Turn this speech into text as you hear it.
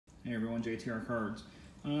Hey everyone, JTR Cards.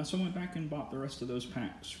 So I went back and bought the rest of those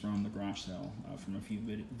packs from the garage sale from a few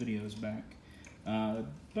videos back. A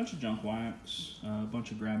bunch of junk wax, a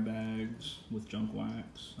bunch of grab bags with junk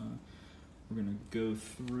wax. We're going to go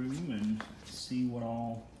through and see what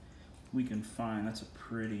all we can find. That's a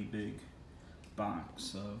pretty big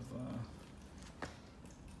box of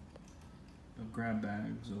grab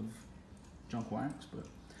bags of junk wax, but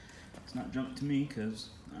it's not junk to me because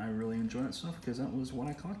I really enjoy that stuff because that was what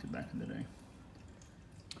I collected back in the day.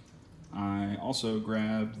 I also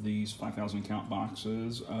grabbed these 5,000 count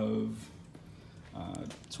boxes of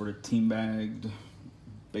sort of team bagged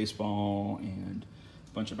baseball and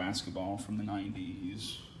a bunch of basketball from the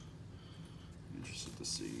 90s. I'm interested to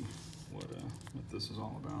see what this is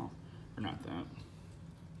all about. Or not that.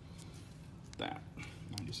 That.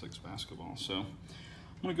 96 basketball. So I'm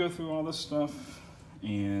going to go through all this stuff,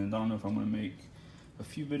 and I don't know if I'm going to make a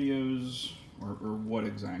few videos or what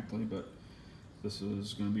exactly, but this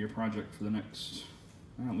is going to be a project for the next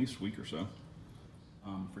at least week or so.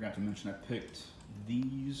 Forgot to mention I picked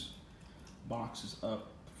these boxes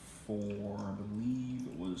up for, I believe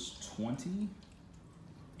it was 20,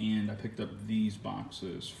 and I picked up these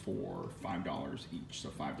boxes for $5 each, so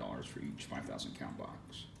 $5 for each 5,000 count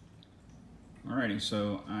box. Alrighty,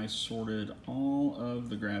 so I sorted all of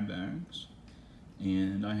the grab bags,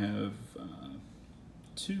 and I have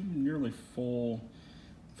two nearly full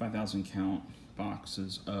 5,000 count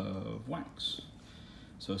boxes of wax.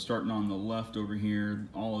 So starting on the left over here,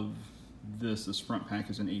 all of this front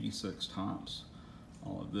pack is an 86 tops.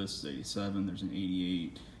 All of this is 87, there's an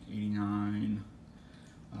 88, 89,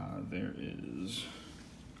 there is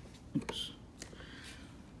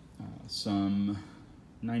some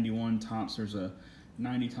 91 tops. There's a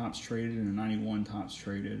 90 tops traded and a 91 tops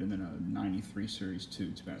traded, and then a 93 series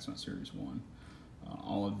 2. Too bad it's not series 1.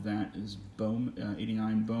 All of that is Bowman,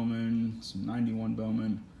 89 Bowman, some 91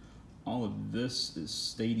 Bowman. All of this is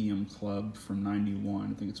Stadium Club from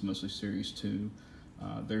 91. I think it's mostly series 2.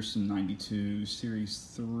 There's some 92 series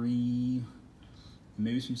 3,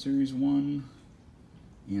 maybe some series 1,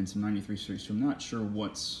 and some 93 series 2. I'm not sure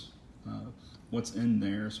what's in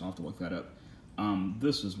there, so I'll have to look that up.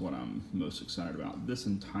 This is what I'm most excited about. This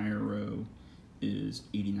entire row is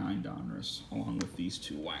 89 Donruss, along with these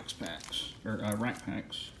two wax packs, or rack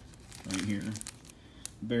packs right here.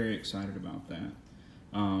 Very excited about that.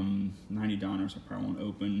 90 Donruss I probably won't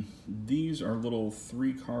open. These are little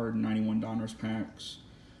 3-card 91 Donruss packs,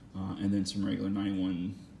 and then some regular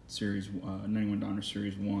 91 series, 91 Donruss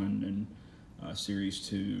series 1 and series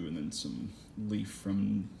 2, and then some leaf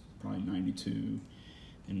from probably 92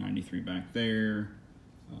 and 93 back there.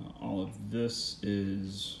 All of this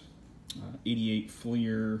is 88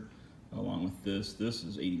 Fleer, along with this. This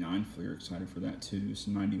is 89 Fleer, excited for that too.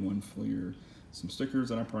 Some 91 Fleer, some stickers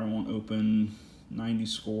that I probably won't open. 90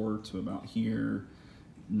 score to about here.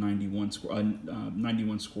 91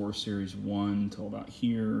 score series 1 till about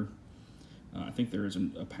here. I think there is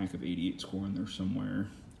a pack of 88 score in there somewhere.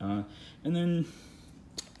 And then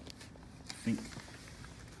I think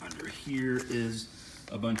under here is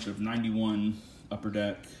a bunch of 91 Upper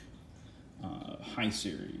Deck high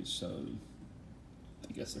series. So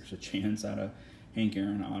I guess there's a chance out of Hank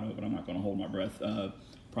Aaron auto, but I'm not going to hold my breath.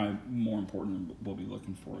 Probably more important, we'll be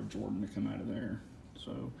looking for a Jordan to come out of there.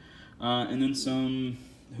 So, and then some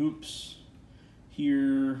hoops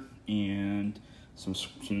here, and some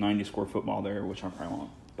 90 score football there, which I probably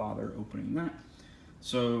won't bother opening that.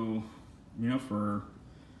 So, you know, for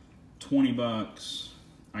 20 bucks,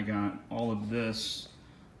 I got all of this,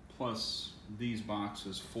 plus these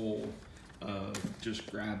boxes full of just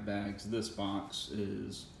grab bags. This box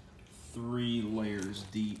is 3 layers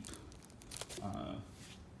deep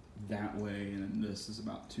that way, and then this is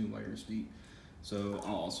about 2 layers deep. So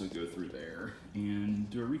I'll also go through there and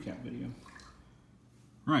do a recap video.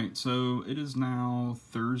 Right, so it is now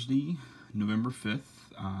Thursday, November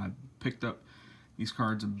 5th. I picked up these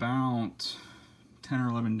cards about 10 or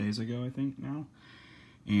 11 days ago, I think now,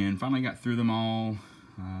 and finally got through them all.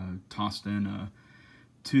 Tossed in a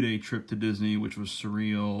 2-day trip to Disney, which was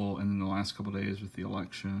surreal, and then the last couple days with the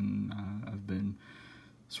election, I've been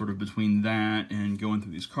sort of between that and going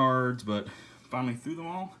through these cards, but finally through them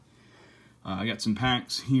all. I got some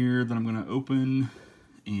packs here that I'm going to open,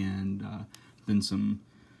 and then some,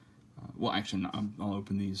 well actually no, I'll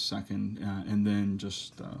open these second, and then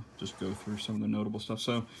just go through some of the notable stuff.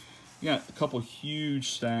 So I got a couple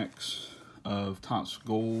huge stacks of Topps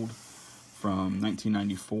Gold from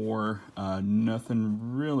 1994. Nothing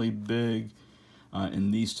really big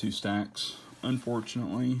in these 2 stacks,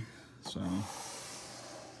 unfortunately. So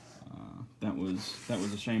that was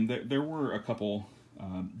a shame. There were a couple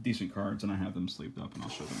decent cards, and I have them sleeved up, and I'll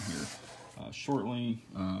show them here shortly.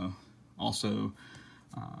 Also,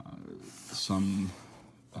 some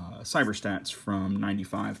Cyber Stats from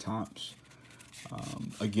 95 Topps.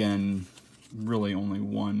 Again, really only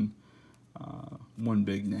one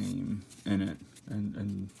big name in it,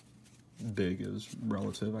 and big is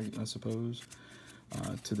relative, I suppose,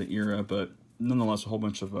 to the era, but nonetheless, a whole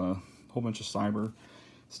bunch of Cyber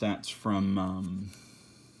Stats from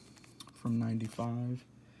 95,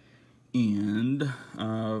 and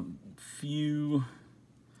few.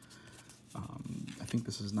 I think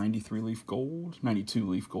this is 93 Leaf Gold, 92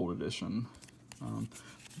 Leaf Gold edition.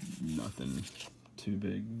 Nothing too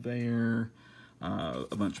big there. A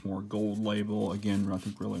bunch more Gold Label. Again, I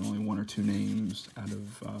think really only one or two names out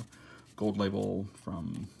of Gold Label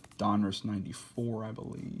from Donruss 94, I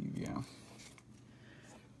believe. Yeah.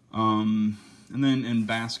 And then in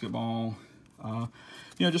basketball,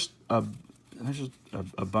 just there's just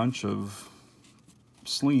a bunch of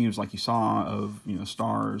sleeves, like you saw, of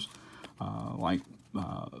stars like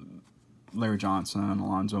Larry Johnson,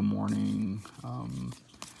 Alonzo Mourning,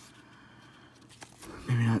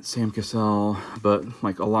 maybe not Sam Cassell, but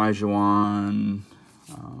like Elijah Wan.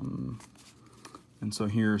 And so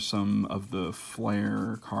here's some of the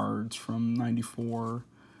Flair cards from 94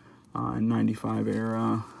 and 95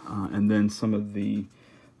 era, and then some of the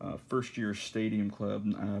first year Stadium Club,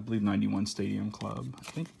 I believe 91 Stadium Club. I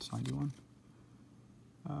think it's 91.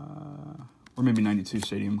 Or maybe 92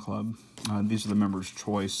 Stadium Club. These are the members'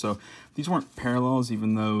 choice. So these weren't parallels,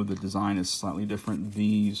 even though the design is slightly different.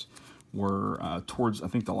 These were towards, I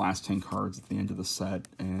think, the last 10 cards at the end of the set.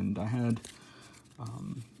 And I had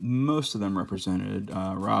most of them represented.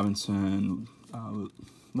 Robinson,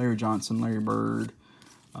 Larry Johnson, Larry Bird,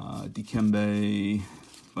 Dikembe, a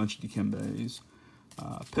bunch of Dikembes,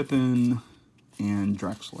 Pippen, and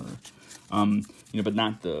Drexler. But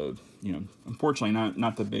not the, unfortunately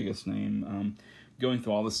not the biggest name. Going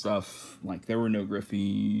through all this stuff, like there were no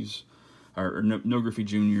Griffeys, or no Griffey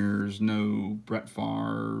Juniors, no Brett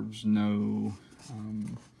Favres, no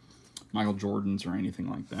Michael Jordans or anything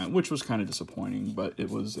like that, which was kind of disappointing, but it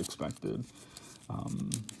was expected.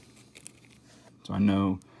 So I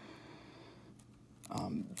know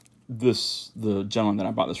the gentleman that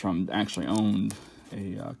I bought this from actually owned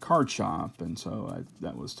a card shop, and so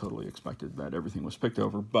that was totally expected that everything was picked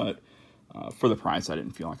over, but for the price I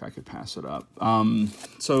didn't feel like I could pass it up.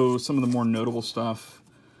 So some of the more notable stuff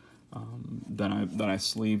that I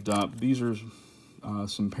sleeved up, these are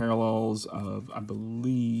some parallels of, I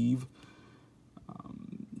believe,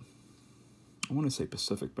 I want to say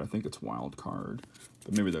Pacific, but I think it's Wild Card,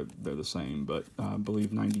 but maybe they're the same, but I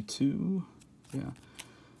believe 92, yeah,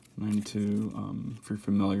 92, if you're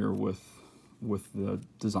familiar with the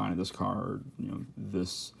design of this card,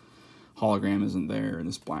 this hologram isn't there, and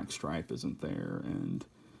this black stripe isn't there, and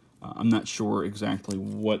I'm not sure exactly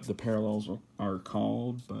what the parallels are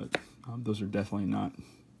called, but those are definitely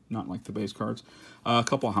not like the base cards. A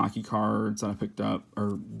couple of hockey cards that I picked up,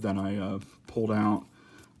 or that I pulled out,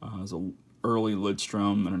 as an early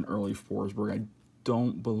Lidstrom and an early Forsberg. I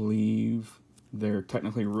don't believe they're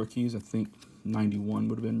technically rookies. I think 91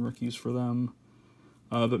 would have been rookies for them.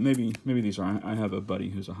 But maybe these are. I have a buddy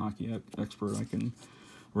who's a hockey expert. I can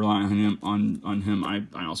rely on him.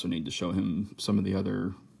 I also need to show him some of the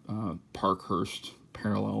other Parkhurst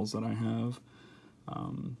parallels that I have,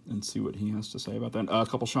 and see what he has to say about that. A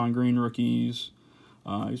couple Sean Green rookies.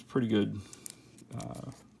 He's pretty good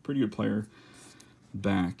player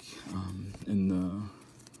back in the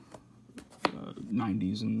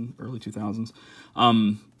 90s and early 2000s.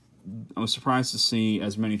 I was surprised to see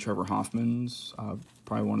as many Trevor Hoffmans,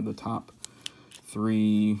 probably one of the top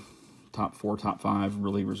 3, top 4, top 5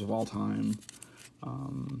 relievers of all time.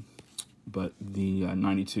 But the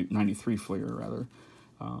 93 Fleer, rather,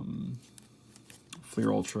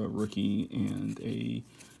 Fleer Ultra rookie, and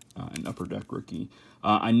an Upper Deck rookie.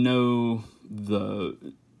 I know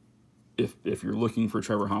if you're looking for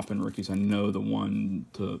Trevor Hoffman rookies, I know the one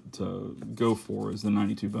to go for is the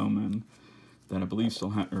 92 Bowman that I believe still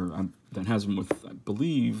that has him with, I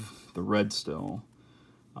believe, the red still.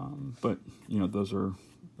 But those are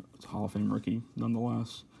Hall of Fame rookie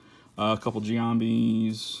nonetheless. A couple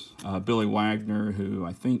Giambis, Billy Wagner, who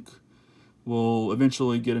I think will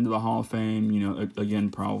eventually get into the Hall of Fame.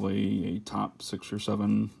 Again, probably a top 6 or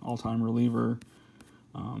 7 all-time reliever,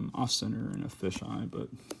 off center and a fisheye,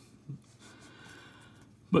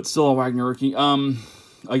 but still a Wagner rookie.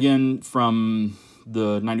 Again, from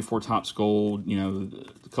the 94 Topps Gold,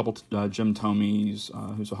 a couple Jim Thome's,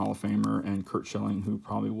 who's a Hall of Famer, and Kurt Schilling, who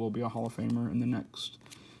probably will be a Hall of Famer in the next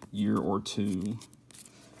year or two.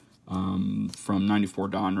 From 94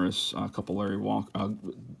 Donruss, a couple Larry Walker,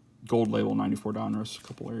 gold label 94 Donruss, a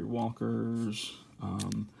couple Larry Walkers,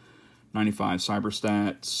 95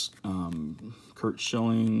 Cyberstats, Kurt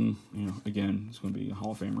Schilling, you know, again, he's going to be a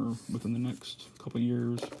Hall of Famer within the next couple of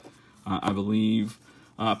years, I believe.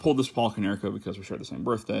 I pulled this Paul Konerko because we share the same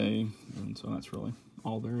birthday, and so that's really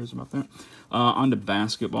all there is about that. On to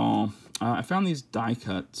basketball. I found these die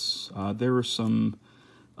cuts. There were some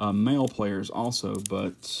male players also,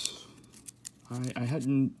 but I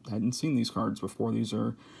hadn't seen these cards before. These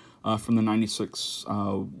are from the 96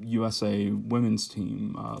 USA women's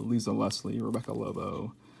team. Lisa Leslie, Rebecca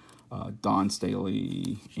Lobo, Dawn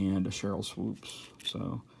Staley, and Cheryl Swoops.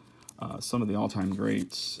 So some of the all-time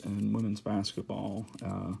greats in women's basketball.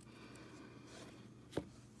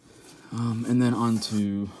 And then on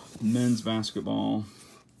to men's basketball.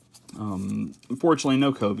 Unfortunately,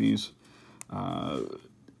 no Kobe's.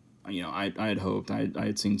 You know, I had hoped. I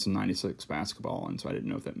had seen some 96 basketball, and so I didn't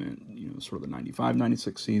know if that meant, you know, sort of the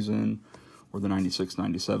 95-96 season or the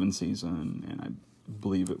 96-97 season, and I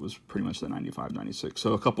believe it was pretty much the 95-96.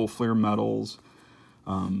 So a couple Fleer medals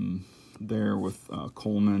there with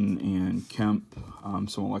Coleman and Kemp,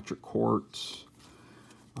 some electric quartz,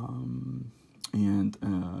 and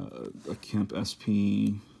a Kemp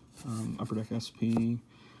SP, Upper Deck SP.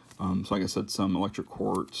 So like I said, some electric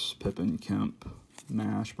quartz, Pippen, Kemp,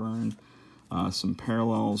 Mashburn, some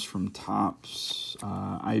parallels from Topps.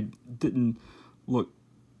 I didn't look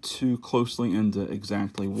too closely into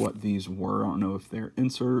exactly what these were. I don't know if they're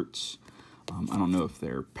inserts. I don't know if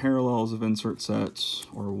they're parallels of insert sets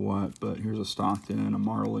or what, but here's a Stockton, a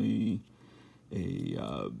Marley,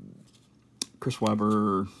 a Chris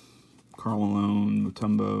Webber, Karl Malone,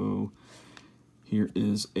 Mutombo. Here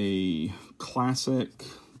is a classic,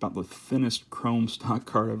 about the thinnest chrome stock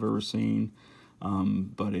card I've ever seen,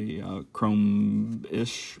 but a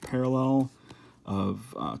chrome-ish parallel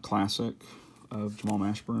of classic of Jamal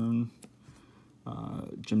Mashburn.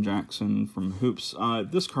 Jim Jackson from Hoops.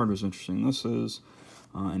 This card was interesting. This is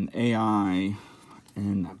an AI,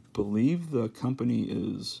 and I believe the company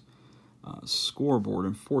is Scoreboard.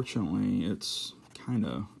 Unfortunately, it's kind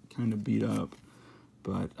of beat up,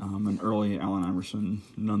 but an early Allen Iverson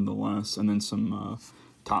nonetheless. And then some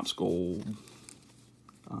Topps Gold.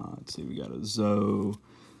 Let's see, we got a Zoe,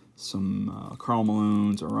 some Karl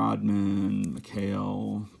Malones, a Rodman,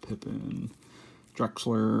 McHale, Pippen,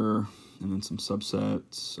 Drexler, and then some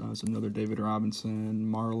subsets. There's another David Robinson,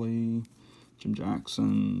 Marley, Jim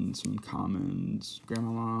Jackson, some Commons,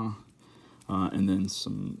 Grandmama, and then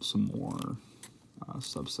some more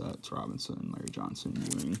subsets, Robinson, Larry Johnson,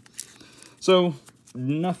 Ewing. So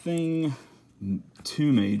nothing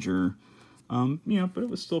too major, you know, but it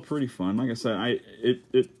was still pretty fun. Like I said, it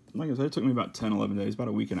took me about 10, 11 days, about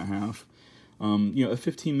a week and a half. You know,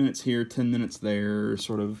 15 minutes here, 10 minutes there,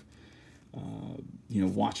 sort of, you know,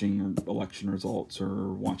 watching election results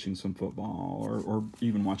or watching some football or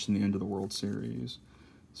even watching the end of the World Series.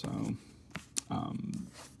 So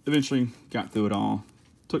eventually got through it all.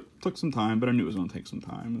 Took some time, but I knew it was going to take some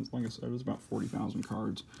time. Like I said, it was about 40,000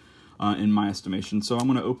 cards in my estimation. So I'm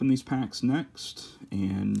going to open these packs next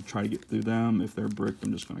and try to get through them. If they're bricked,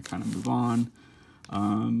 I'm just going to kind of move on.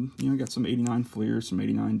 You know, I got some 89 Fleers, some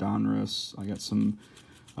 89 Donruss. I got some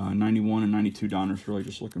 91 and 92 Donruss, really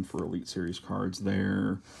just looking for Elite Series cards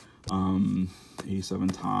there. 87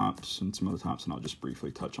 Topps and some other Topps, and I'll just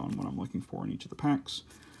briefly touch on what I'm looking for in each of the packs.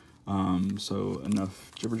 So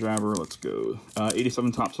enough jibber jabber, let's go.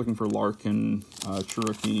 87 Topps, looking for Larkin, True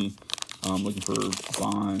Rookie, looking for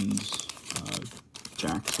Bonds,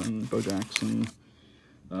 Jackson, Bo Jackson,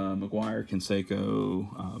 McGuire,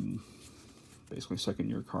 Canseco, basically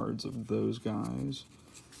second-year cards of those guys.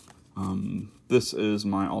 This is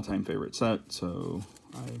my all-time favorite set, so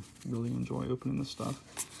I really enjoy opening this stuff.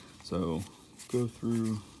 So go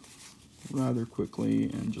through rather quickly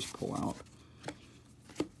and just pull out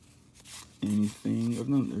anything of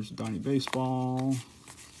note. There's Donnie Baseball,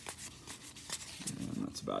 and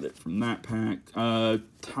that's about it from that pack.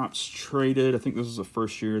 Topps Traded, I think this is the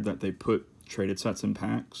first year that they put traded sets in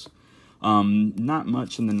packs. Not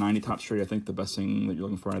much in the 90 Topps Trade. I think the best thing that you're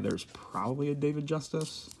looking for out of there is probably a David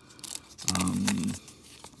Justice.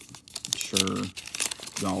 Sure,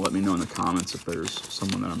 y'all let me know in the comments if there's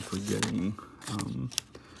someone that I'm forgetting.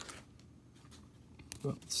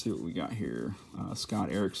 But let's see what we got here. Scott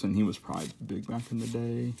Erickson, he was probably big back in the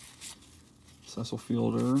day. Cecil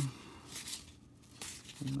Fielder,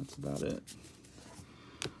 and that's about it.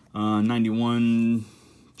 91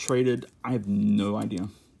 Traded, I have no idea.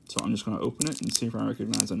 So I'm just going to open it and see if I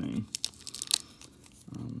recognize a name.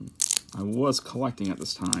 I was collecting at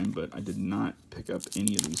this time, but I did not pick up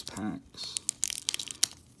any of these packs.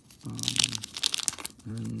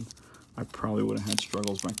 And I probably would have had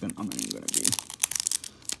struggles back then. I'm not even going to be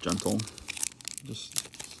gentle. Just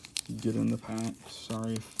get in the pack.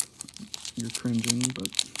 Sorry if you're cringing, but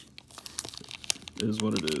it is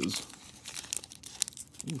what it is.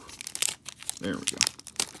 Ooh, there we go.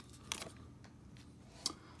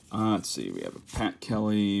 Let's see. We have a Pat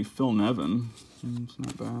Kelly, Phil Nevin. It's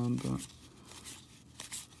not bad, but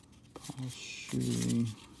Paul Schuey,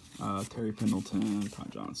 Terry Pendleton,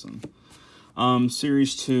 Todd Johnson.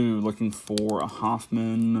 Series 2, looking for a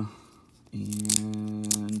Hoffman,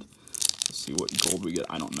 and let's see what gold we get.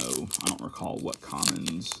 I don't know. I don't recall what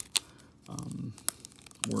commons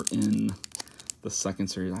were in the second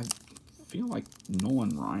series. I feel like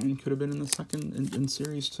Nolan Ryan could have been in the second in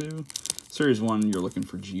Series 2. Series 1, you're looking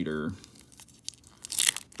for Jeter.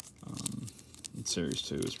 Series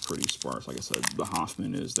 2 is pretty sparse. Like I said, the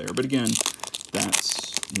Hoffman is there. But again,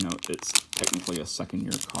 that's, you know, it's technically a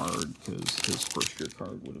second-year card because his first-year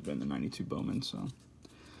card would have been the 92 Bowman. So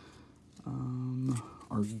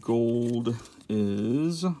our gold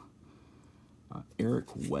is Eric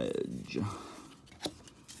Wedge.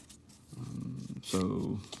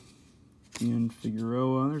 So Ian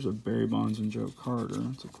Figueroa. There's a Barry Bonds and Joe Carter.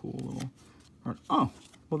 That's a cool little card. Oh,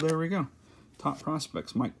 well, there we go. Top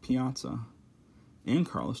prospects, Mike Piazza and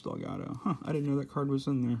Carlos Delgado. Huh, I didn't know that card was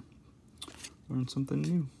in there. Learned something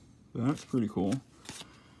new. That's pretty cool.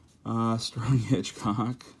 Sterling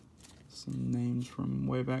Hitchcock. Some names from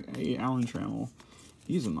way back. Hey, Alan Trammell.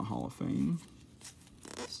 He's in the Hall of Fame.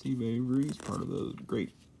 Steve Avery. He's part of the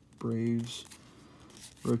great Braves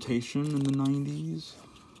rotation in the 90s.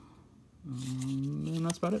 And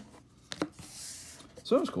that's about it.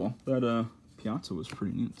 So that was cool. That Piazza was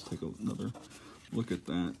pretty neat. Let's take another look at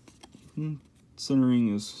that.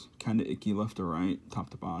 Centering is kind of icky left to right, top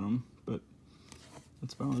to bottom, but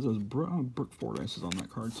that's about it. Those Brooke Fordyce is on that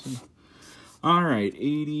card too. All right,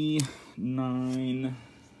 89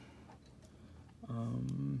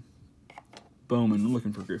 Bowman. I'm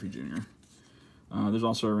looking for Griffey Jr. There's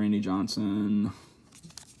also a Randy Johnson. I'm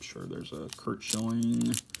sure there's a Kurt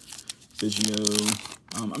Schilling, Biggio.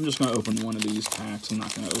 I'm just going to open one of these packs. I'm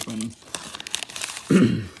not going to open,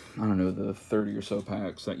 I don't know, the 30 or so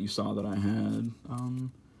packs that you saw that I had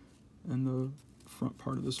in the front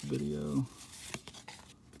part of this video.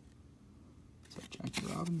 Is that Jackie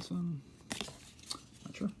Robinson?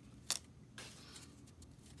 Not sure.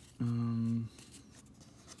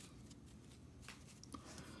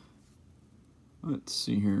 Let's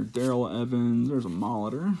see here. Darrell Evans. There's a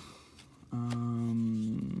Molitor.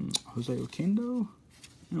 Jose Oquendo.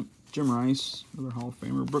 Yep. Jim Rice, another Hall of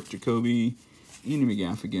Famer. Brooke Jacoby. Andy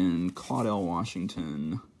McGaffigan. Claudell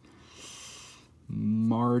Washington.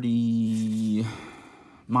 Monty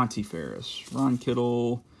Ferris. Ron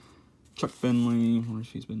Kittle. Chuck Finley. I wonder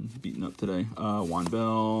if he's been beaten up today. Juan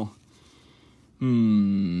Bell.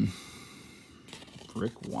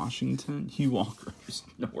 Rick Washington. Hugh Walker's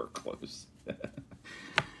nowhere close.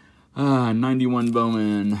 91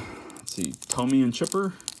 Bowman. Let's see. Tommy and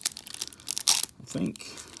Chipper. I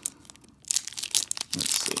think.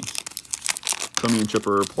 Let's see. Tommy and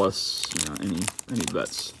Chipper plus, you know, any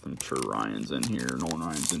vets. I'm sure Ryan's in here. Nolan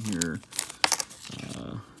Ryan's in here.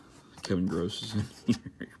 Kevin Gross is in here.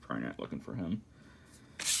 You're probably not looking for him.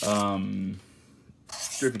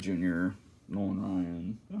 Griffey Jr., Nolan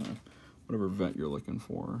Ryan, whatever vet you're looking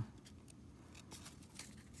for.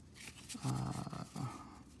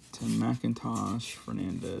 Tim McIntosh,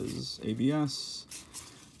 Fernandez, ABS,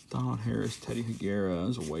 Donald Harris, Teddy Higuera,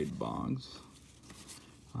 is Wade Boggs.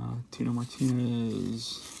 Tino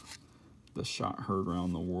Martinez, the shot heard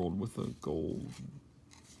around the world with a gold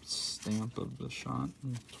stamp of the shot.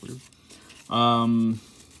 It's weird.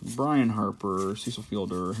 Brian Harper, Cecil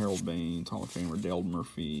Fielder, Harold Baines, Hall of Famer, Dale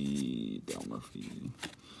Murphy.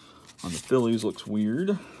 On the Phillies looks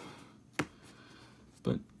weird,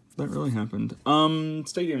 but that really happened.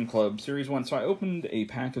 Stadium Club, Series 1. So I opened a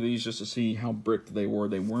pack of these just to see how bricked they were.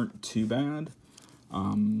 They weren't too bad.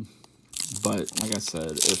 But like I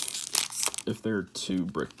said, if they're too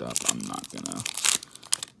bricked up, I'm not gonna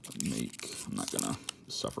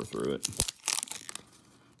suffer through it.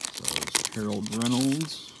 So it's Harold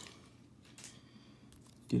Reynolds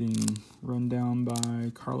getting run down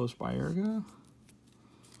by Carlos Baerga.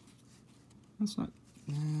 That's not.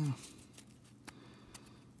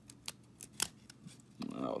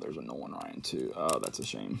 Oh, there's a Nolan Ryan too. Oh, that's a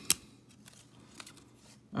shame.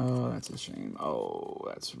 Oh, that's a shame. Oh,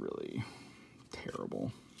 that's really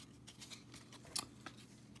terrible.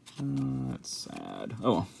 That's sad.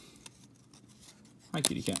 Oh, Hi,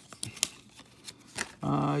 kitty cat.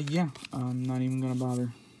 Yeah, I'm not even gonna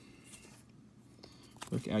bother.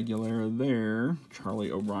 Rick Aguilera there, Charlie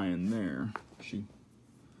O'Brien there.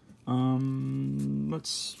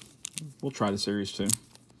 We'll try the series too.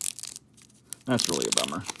 That's really a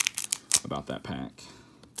bummer about that pack.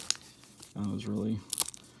 I was really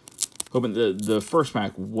hoping the first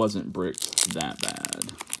pack wasn't bricked that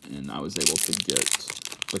bad, and I was able to get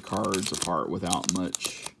the cards apart without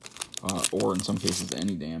much, or in some cases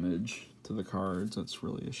any damage to the cards. That's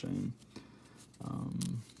really a shame.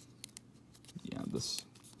 Yeah,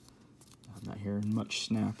 I'm not hearing much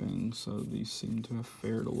snapping, so these seem to have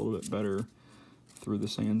fared a little bit better through the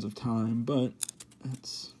sands of time, but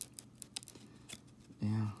it's,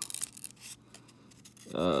 yeah.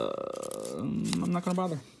 I'm not gonna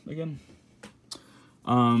bother again.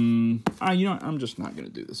 You know what? I'm just not gonna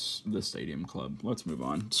do this Stadium Club. Let's move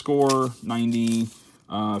on. Score 90.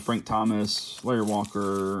 Frank Thomas, Larry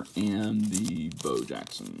Walker, and the Bo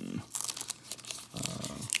Jackson.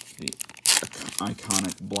 The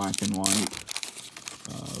iconic black and white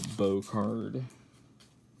Bo card.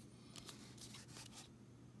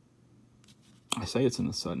 I say it's in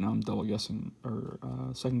the set. Now I'm double guessing, or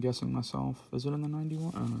second guessing myself. Is it in the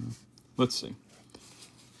 91? I don't know. Let's see.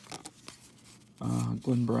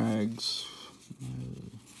 Glenn Bragg's,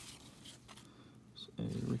 a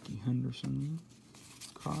Ricky Henderson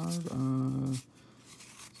card.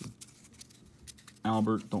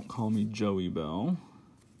 Albert, don't call me Joey Bell.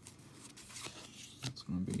 That's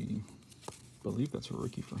going to be, I believe that's a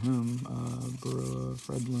rookie for him. Burrow,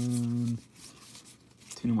 Fredlin,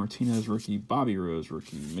 Tino Martinez rookie, Bobby Rose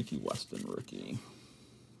rookie, Mickey Weston rookie.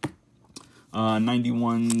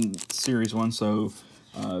 91 Series 1, so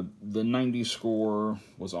the 90 score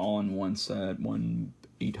was all in one set, one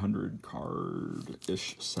 800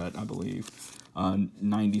 card-ish set, I believe.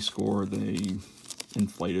 90 score, they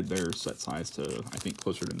inflated their set size to, I think,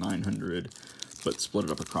 closer to 900, but split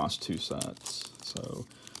it up across two sets. So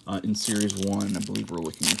in Series 1, I believe we're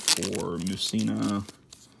looking for Mussina,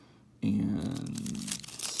 and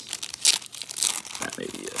that may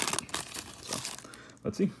be it. So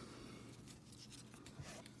let's see.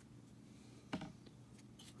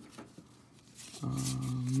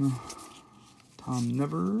 Tom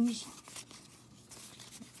Nevers.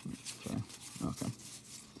 Okay.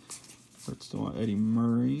 We're still on Eddie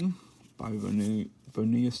Murray. Bobby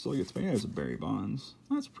Bonilla still gets paid as a Barry Bonds.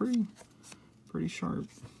 That's pretty sharp.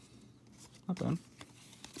 Not bad.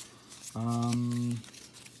 I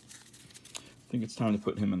think it's time to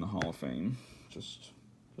put him in the Hall of Fame. Just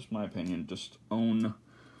my opinion. Just own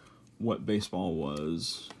what baseball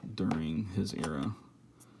was during his era.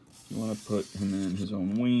 You want to put him in his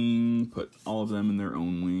own wing, put all of them in their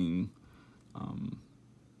own wing.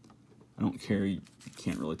 I don't care. You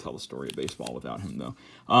can't really tell the story of baseball without him, though.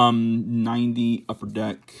 90 Upper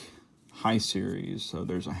Deck High Series. So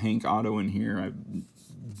there's a Hank Auto in here. I have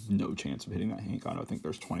no chance of hitting that Hank Auto. I think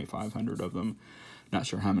there's 2,500 of them. Not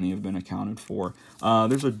sure how many have been accounted for.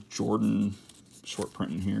 There's a Jordan short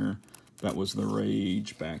print in here. That was the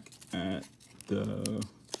rage back at the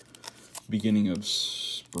beginning of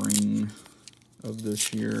spring of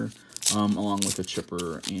this year, along with a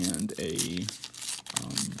chipper and a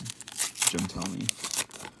Jim Thome.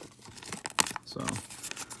 So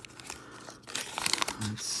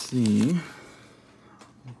let's see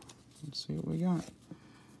what we got.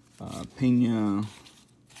 Pena,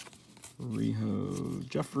 Riho,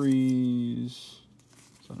 Jeffries.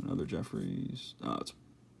 Is that another Jeffries? It's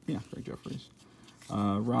Greg Jeffries.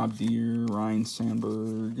 Rob Deere, Ryan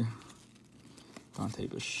Sandberg, Dante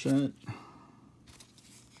Bichette.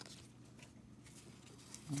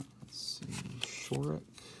 Let's see, Shorrock,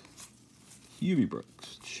 Hubie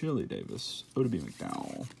Brooks, Chili Davis, Odubie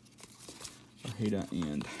McDowell, Ojeda,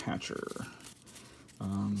 and Hatcher.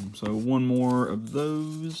 So one more of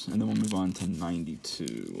those, and then we'll move on to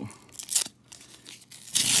 92.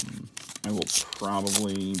 I will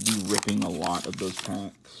probably be ripping a lot of those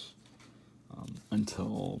packs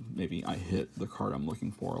until maybe I hit the card I'm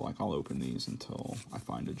looking for. Like, I'll open these until I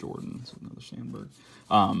find a Jordan, so another Sandberg.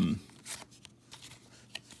 And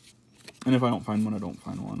if I don't find one, I don't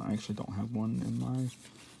find one. I actually don't have one in my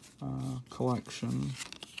collection.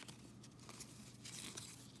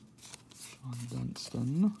 Sean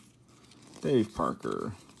Dunston. Dave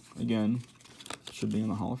Parker. Again, should be in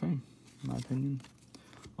the Hall of Fame, in my opinion,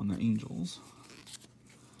 on the Angels.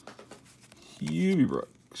 Hubie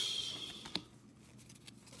Brooks.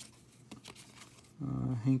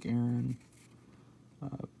 Hank Aaron.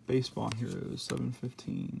 Baseball Heroes,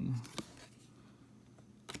 715.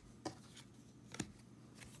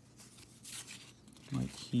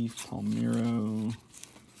 Mike Keith Palmeiro,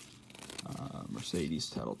 Mercedes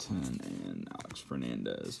Tettleton, and Alex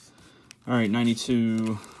Fernandez. All right,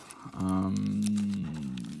 92.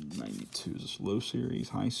 92 is this low series,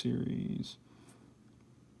 high series?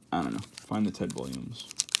 I don't know. Find the Ted Williams.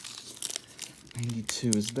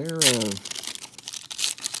 92. Is there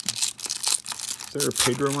a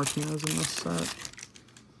Pedro Martinez in this set?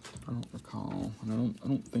 I don't recall. I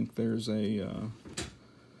don't think there's a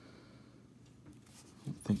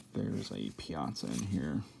Piazza in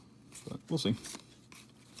here, but we'll see.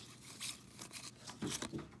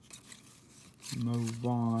 Mo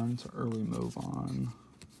Vaughn, it's early Mo Vaughn.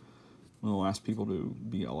 One of the last people to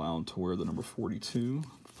be allowed to wear the number 42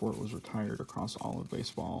 before it was retired across all of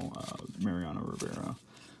baseball. Mariano Rivera,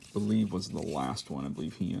 I believe, was the last one. I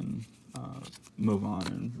believe he and Mo Vaughn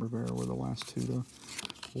and Rivera were the last two to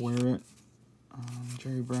wear it.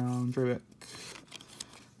 Jerry Brown, Dreybeck,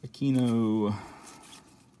 Aquino,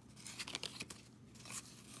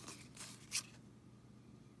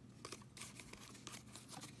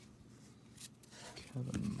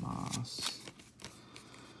 Kevin Moss,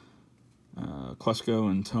 Klesko,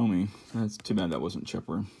 and Tomey. That's too bad that wasn't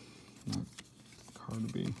Chipper. That card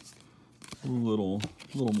would be a little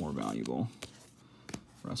more valuable.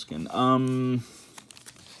 Ruskin.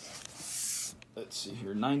 Let's see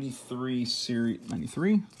here. 93 series.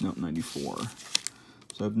 93? No, 94. So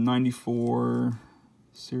I have 94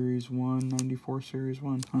 series 1, 94 series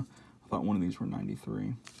 1. Huh. I thought one of these were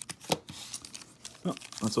 93. Well,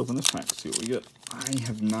 let's open this pack, see what we get. I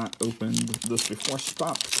have not opened this before. I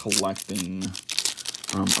stopped collecting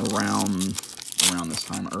around this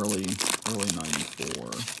time, early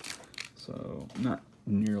 94. So I'm not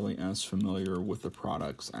nearly as familiar with the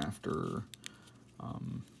products after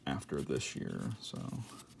this year. So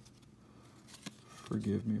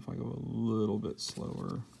forgive me if I go a little bit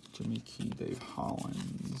slower. Jimmy Key, Dave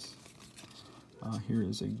Hollins. Here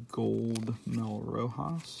is a gold Mel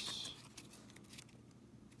Rojas.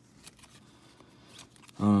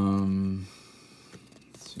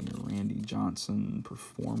 Let's see, Randy Johnson,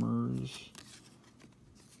 Performers.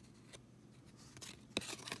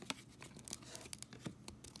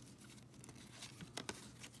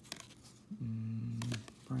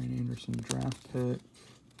 Brian Anderson, draft pick.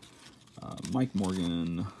 Mike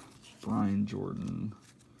Morgan, Brian Jordan.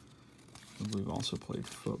 I believe also played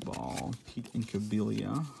football. Pete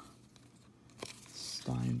Incabilia,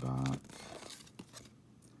 Steinbach.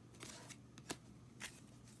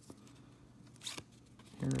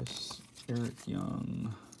 Harris, Eric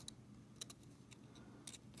Young,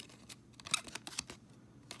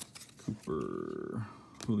 Cooper,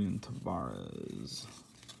 Julian Tavares,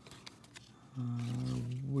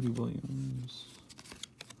 Woody Williams,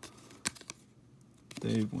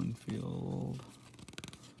 Dave Winfield,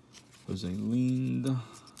 Jose Lind,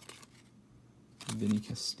 Vinny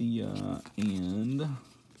Castilla, and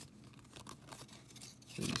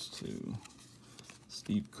these two,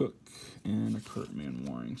 Steve Cook and a Kurt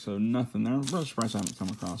Manwaring. So nothing there. I'm really surprised I haven't come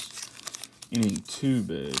across anything too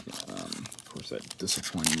big. Of course, that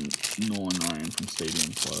disappointing Nolan Ryan from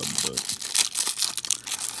Stadium Club, but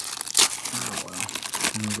oh well.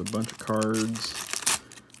 There's a bunch of cards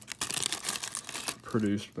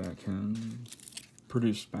produced back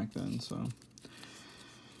then, so I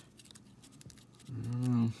don't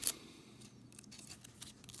know.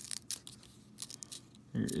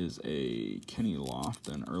 Here is a Kenny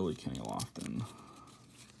Lofton, early Kenny Lofton.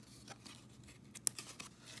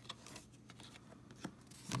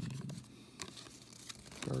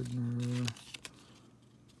 Gardner,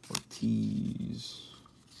 Ortiz,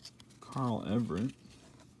 Carl Everett.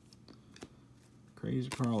 Crazy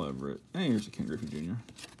Carl Everett. Hey, here's a Ken Griffey Jr.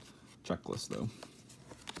 Checklist, though.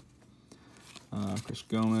 Chris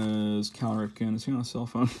Gomez, Cal Ripken. Is he on a cell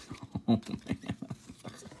phone? Oh, man.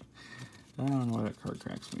 I don't know why that card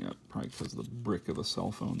cracks me up. Probably because of the brick of a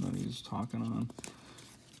cell phone that he's talking on.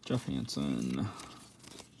 Jeff Hansen.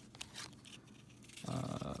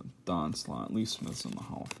 Don Slott. Lee Smith's in the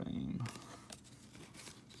Hall of Fame.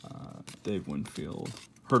 Dave Winfield.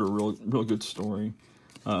 Heard a real good story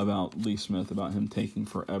about Lee Smith, about him taking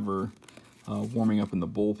forever warming up in the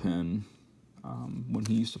bullpen when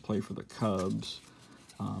he used to play for the Cubs.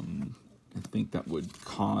 I think that would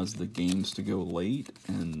cause the games to go late,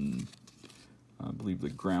 and I believe the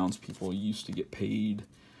grounds people used to get paid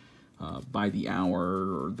by the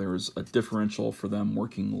hour, or there was a differential for them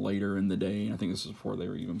working later in the day. I think this is before they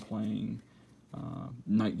were even playing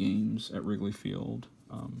night games at Wrigley Field.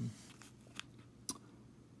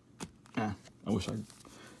 I wish I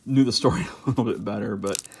knew the story a little bit better,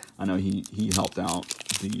 but I know he helped out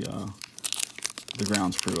the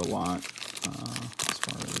grounds crew a lot as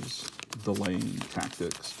far as delaying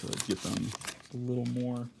tactics to get them a little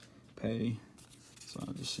more pay. So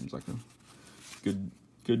it just seems like a good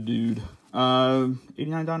dude.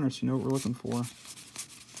 89 Donruss, you know what we're looking for.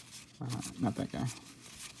 Not that guy.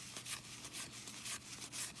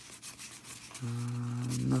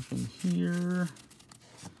 Nothing here.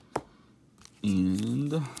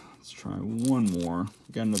 And let's try one more.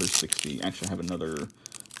 Got another 60. Actually, I have another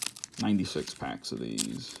 96 packs of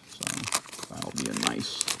these. So that'll be a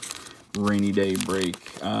nice rainy day break.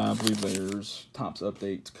 I believe there's Topps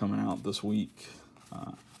updates coming out this week.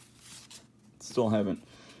 Still haven't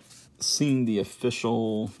seen the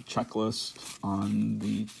official checklist on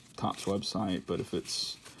the Topps website, but if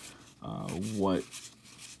it's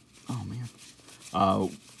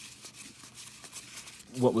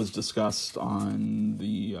what was discussed on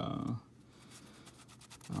the I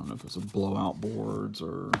don't know if it's a blowout boards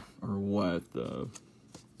or what, the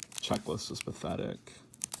checklist is pathetic,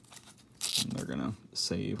 and they're gonna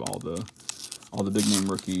save all the big name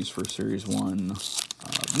rookies for Series 1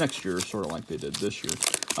 next year, sort of like they did this year.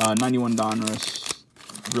 91 Donruss,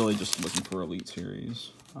 really just looking for Elite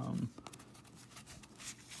Series.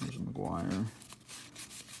 There's McGuire.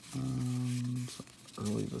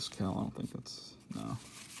 Early Vizquel, I don't think that's, no.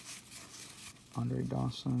 Andre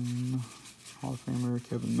Dawson, Hall of Famer.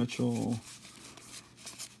 Kevin Mitchell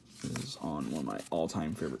is on one of my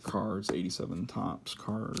all-time favorite cards, 87 Topps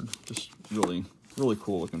card. Just really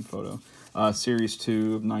cool looking photo. Series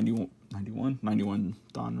 2 of 91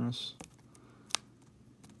 Donruss.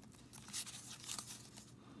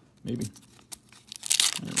 Maybe.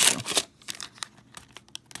 There we go.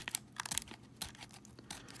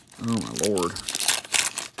 Oh my lord.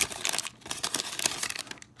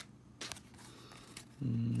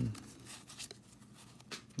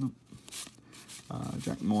 Nope.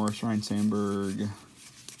 Jack Morris, Ryan Sandberg,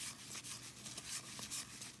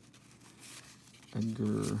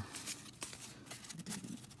 Edgar,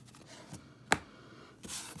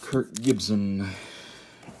 Kurt Gibson.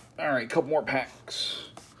 All right, couple more packs.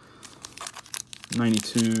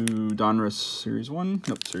 92 Donruss Series 1.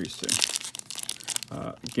 Nope, Series 2.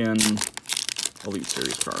 Again, Elite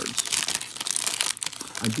Series cards.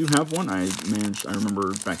 I do have one. I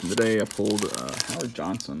remember back in the day, I pulled Howard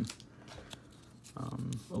Johnson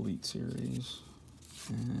Elite Series,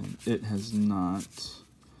 and it has not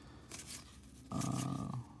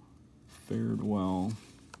fared well.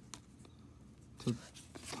 Took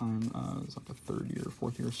time, it was like a third year,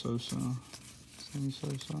 fourth year Sosa, Sammy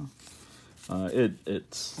Sosa.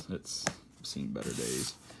 It's seen better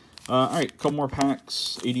days. All right, couple more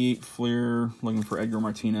packs. 88 Fleer, looking for Edgar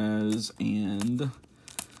Martinez and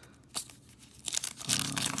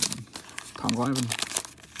Tom Glavine.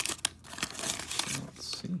 So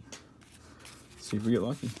let's see if we get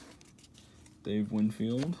lucky. Dave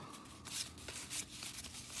Winfield,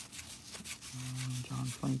 John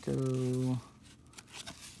Franco,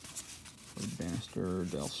 Lloyd Bannister,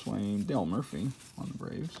 Dale Swain, Dale Murphy on the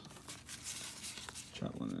Braves,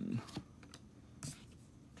 Chet Lemon.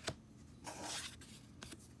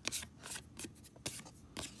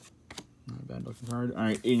 Not a bad looking card. All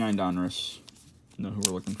right, 89 Donruss. Know who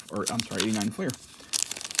we're looking for. Or, I'm sorry, 89 Fleer.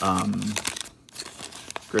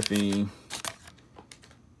 Griffey,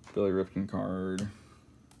 Billy Ripken card,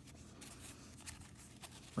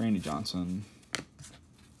 Randy Johnson,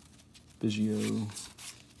 Biggio,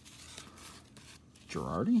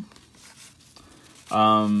 Girardi.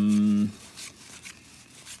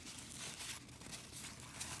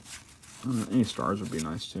 Any stars would be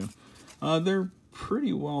nice too. They're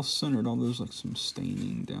pretty well centered, although there's like some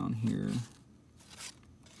staining down here.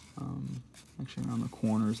 Actually around the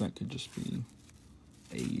corners, that could just be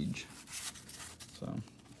age. So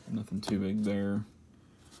nothing too big there.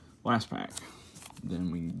 Last pack.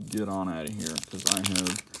 Then we can get on out of here, because I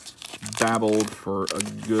have babbled for a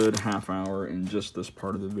good half hour in just this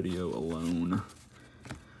part of the video alone.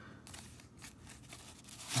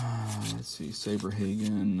 Let's see,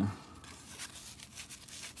 Saberhagen.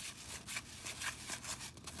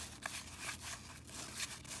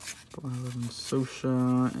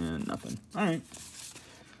 Sosha, and nothing. All right.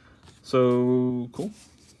 So, cool.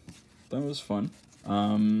 That was fun.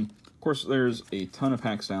 Of course, there's a ton of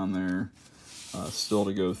packs down there still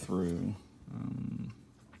to go through.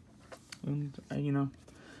 And, you know,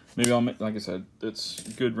 maybe I'll make, like I said, it's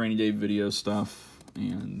good rainy day video stuff,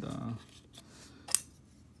 and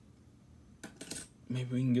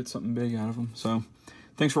maybe we can get something big out of them. So,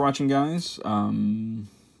 thanks for watching, guys.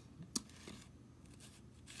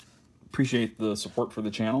 Appreciate the support for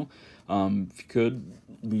the channel. If you could,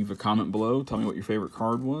 leave a comment below. Tell me what your favorite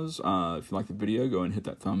card was. If you like the video, go and hit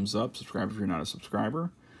that thumbs up. Subscribe if you're not a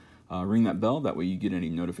subscriber. Ring that bell. That way you get any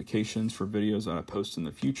notifications for videos that I post in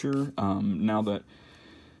the future. Now that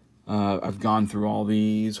I've gone through all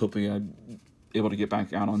these, hopefully I'm able to get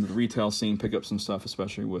back out on the retail scene, pick up some stuff,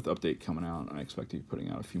 especially with Update coming out. I expect to be putting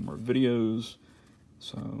out a few more videos.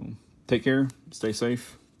 So take care, stay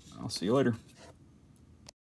safe. I'll see you later.